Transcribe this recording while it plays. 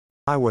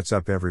Hi, what's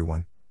up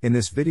everyone? In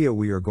this video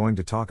we are going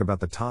to talk about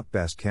the top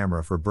best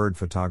camera for bird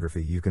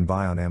photography you can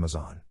buy on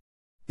Amazon.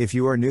 If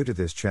you are new to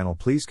this channel,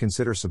 please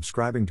consider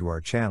subscribing to our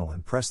channel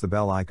and press the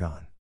bell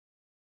icon.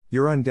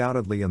 You're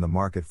undoubtedly in the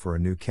market for a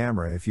new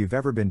camera if you've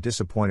ever been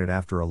disappointed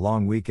after a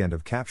long weekend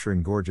of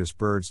capturing gorgeous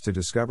birds to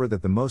discover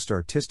that the most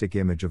artistic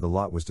image of the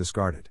lot was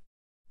discarded.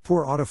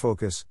 Poor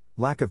autofocus,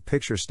 lack of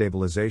picture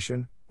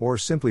stabilization, or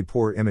simply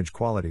poor image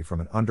quality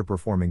from an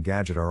underperforming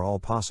gadget are all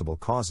possible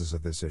causes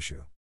of this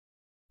issue.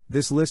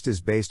 This list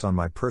is based on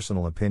my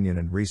personal opinion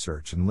and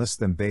research and lists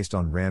them based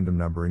on random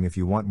numbering. If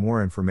you want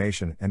more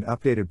information and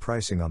updated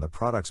pricing on the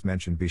products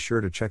mentioned, be sure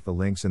to check the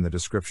links in the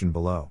description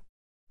below.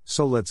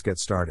 So let's get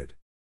started.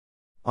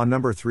 On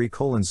number 3,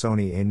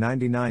 Sony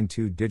A99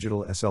 II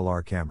digital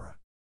SLR camera.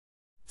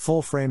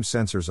 Full frame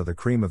sensors are the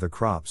cream of the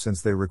crop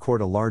since they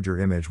record a larger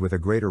image with a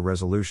greater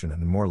resolution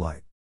and more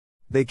light.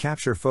 They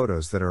capture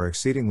photos that are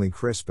exceedingly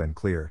crisp and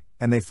clear,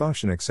 and they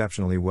function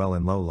exceptionally well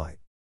in low light.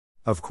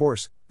 Of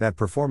course, that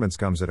performance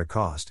comes at a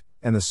cost,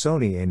 and the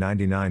Sony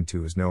A99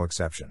 II is no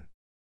exception.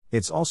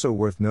 It's also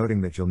worth noting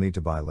that you'll need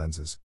to buy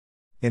lenses.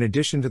 In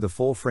addition to the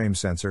full frame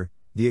sensor,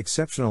 the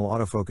exceptional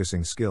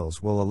autofocusing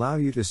skills will allow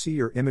you to see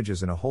your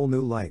images in a whole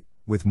new light,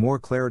 with more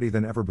clarity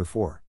than ever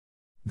before.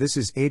 This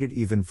is aided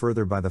even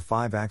further by the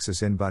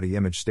 5-axis in-body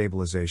image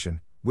stabilization,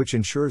 which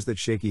ensures that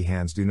shaky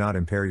hands do not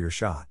impair your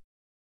shot.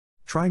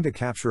 Trying to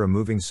capture a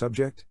moving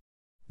subject?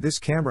 This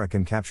camera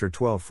can capture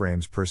 12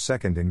 frames per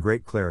second in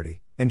great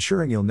clarity,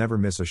 ensuring you'll never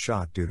miss a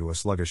shot due to a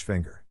sluggish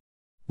finger.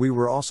 We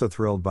were also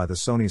thrilled by the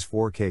Sony's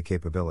 4K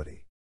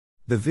capability.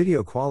 The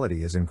video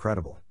quality is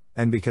incredible,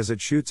 and because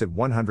it shoots at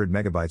 100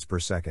 megabytes per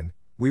second,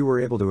 we were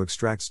able to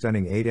extract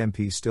stunning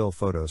 8MP still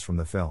photos from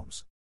the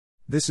films.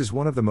 This is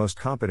one of the most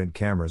competent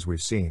cameras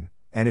we've seen,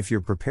 and if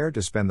you're prepared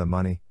to spend the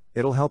money,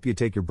 it'll help you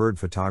take your bird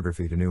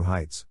photography to new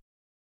heights.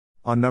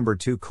 On number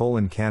 2,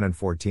 Canon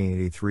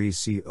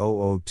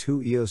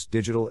 1483C002 EOS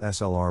digital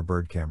SLR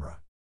bird camera.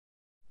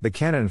 The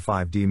Canon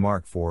 5D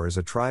Mark IV is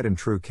a tried and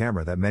true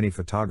camera that many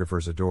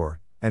photographers adore,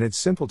 and it's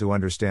simple to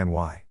understand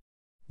why.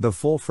 The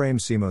full-frame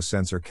CMOS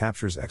sensor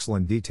captures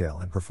excellent detail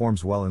and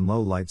performs well in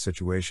low-light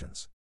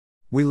situations.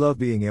 We love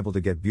being able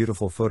to get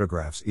beautiful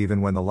photographs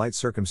even when the light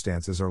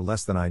circumstances are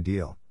less than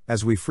ideal,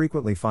 as we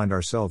frequently find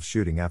ourselves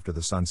shooting after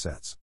the sun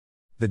sets.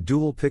 The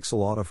dual-pixel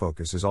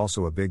autofocus is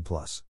also a big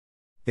plus.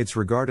 It's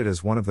regarded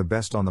as one of the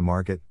best on the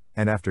market,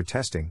 and after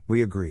testing,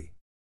 we agree.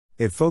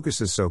 It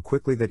focuses so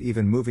quickly that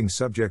even moving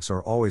subjects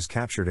are always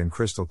captured in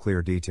crystal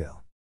clear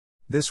detail.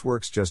 This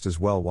works just as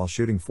well while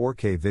shooting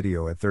 4K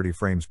video at 30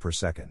 frames per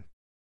second.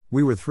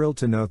 We were thrilled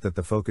to note that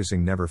the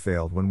focusing never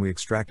failed when we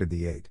extracted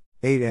the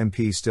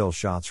 8MP still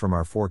shots from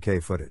our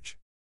 4K footage.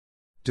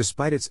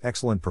 Despite its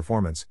excellent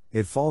performance,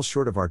 it falls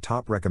short of our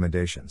top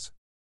recommendations.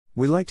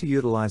 We like to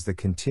utilize the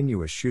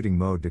continuous shooting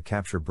mode to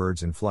capture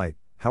birds in flight,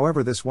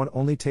 however this one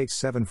only takes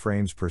 7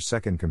 frames per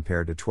second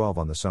compared to 12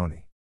 on the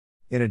Sony.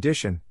 In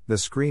addition, the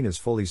screen is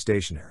fully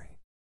stationary.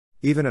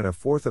 Even at a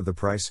fourth of the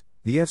price,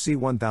 the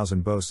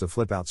FZ1000 boasts a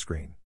flip-out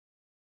screen.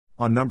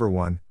 On number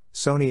 1,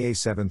 Sony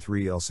A7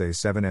 III Ilse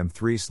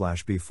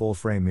 7M3/B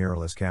full-frame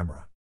mirrorless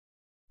camera.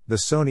 The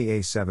Sony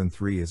A7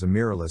 III is a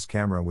mirrorless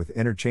camera with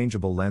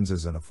interchangeable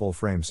lenses and a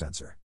full-frame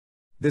sensor.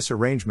 This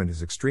arrangement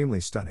is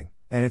extremely stunning,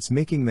 and it's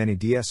making many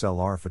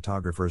DSLR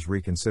photographers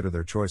reconsider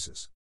their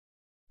choices.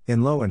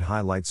 In low and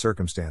high light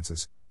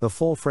circumstances, the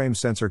full-frame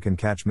sensor can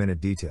catch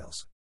minute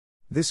details.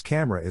 This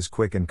camera is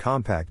quick and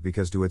compact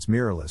because to its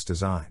mirrorless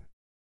design.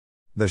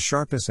 The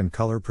sharpness and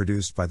color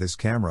produced by this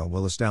camera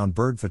will astound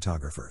bird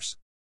photographers.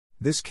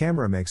 This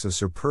camera makes a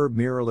superb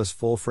mirrorless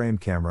full-frame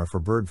camera for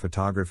bird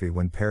photography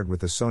when paired with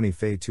the Sony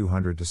Fe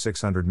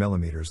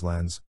 200-600mm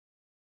lens.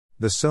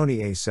 The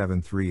Sony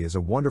A7 III is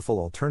a wonderful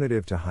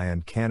alternative to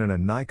high-end Canon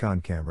and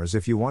Nikon cameras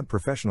if you want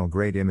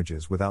professional-grade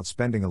images without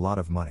spending a lot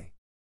of money.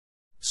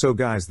 So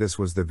guys, this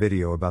was the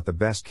video about the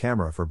best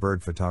camera for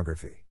bird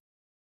photography.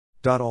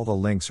 All the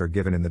links are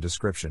given in the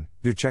description,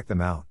 do check them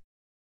out.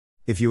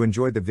 If you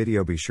enjoyed the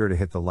video, be sure to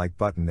hit the like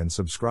button and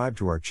subscribe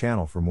to our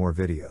channel for more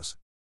videos.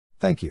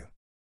 Thank you.